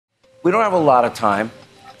We don't have a lot of time,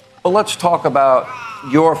 but let's talk about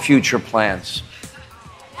your future plans.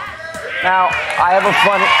 Now, I have a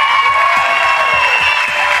funny...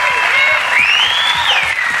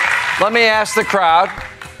 Let me ask the crowd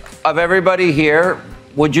of everybody here,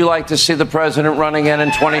 would you like to see the president run again in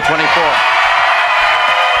 2024?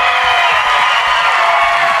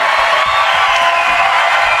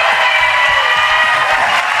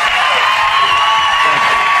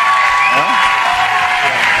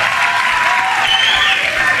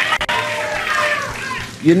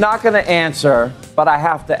 You're not going to answer, but I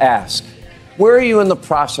have to ask. Where are you in the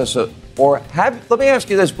process of, let me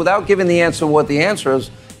ask you this, without giving the answer what the answer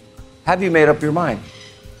is, have you made up your mind?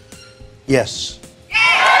 Yes.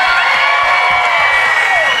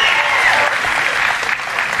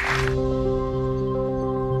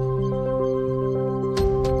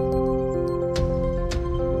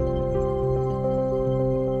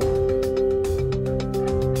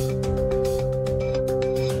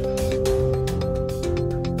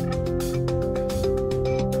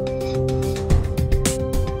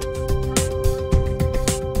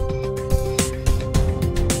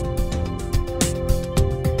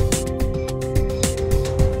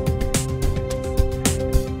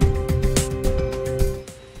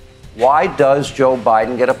 Why does Joe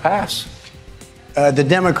Biden get a pass? The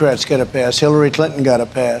Democrats get a pass. Hillary Clinton got a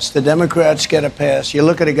pass. The Democrats get a pass. You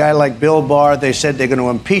look at a guy like Bill Barr, they said they're going to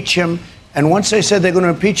impeach him. And once they said they're going to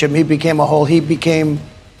impeach him, he became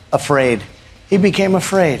afraid. He became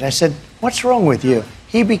afraid. I said, what's wrong with you?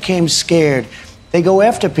 He became scared. They go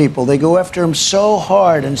after people. They go after him so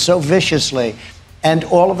hard and so viciously. And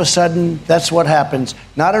all of a sudden, that's what happens.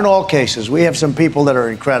 Not in all cases. We have some people that are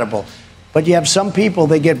incredible. But you have some people,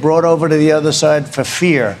 they get brought over to the other side for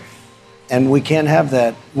fear. And we can't have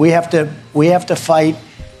that. We have to fight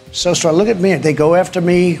so strong. Look at me. They go after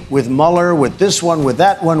me with Mueller, with this one, with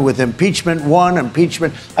that one, with impeachment 1,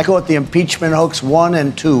 impeachment. I call it the impeachment hoax 1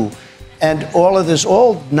 and 2. And all of this,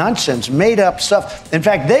 all nonsense, made up stuff. In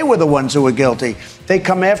fact, they were the ones who were guilty. They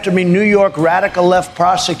come after me. New York radical left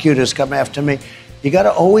prosecutors come after me. You got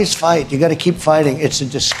to always fight. You got to keep fighting. It's a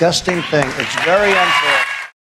disgusting thing. It's very unfair.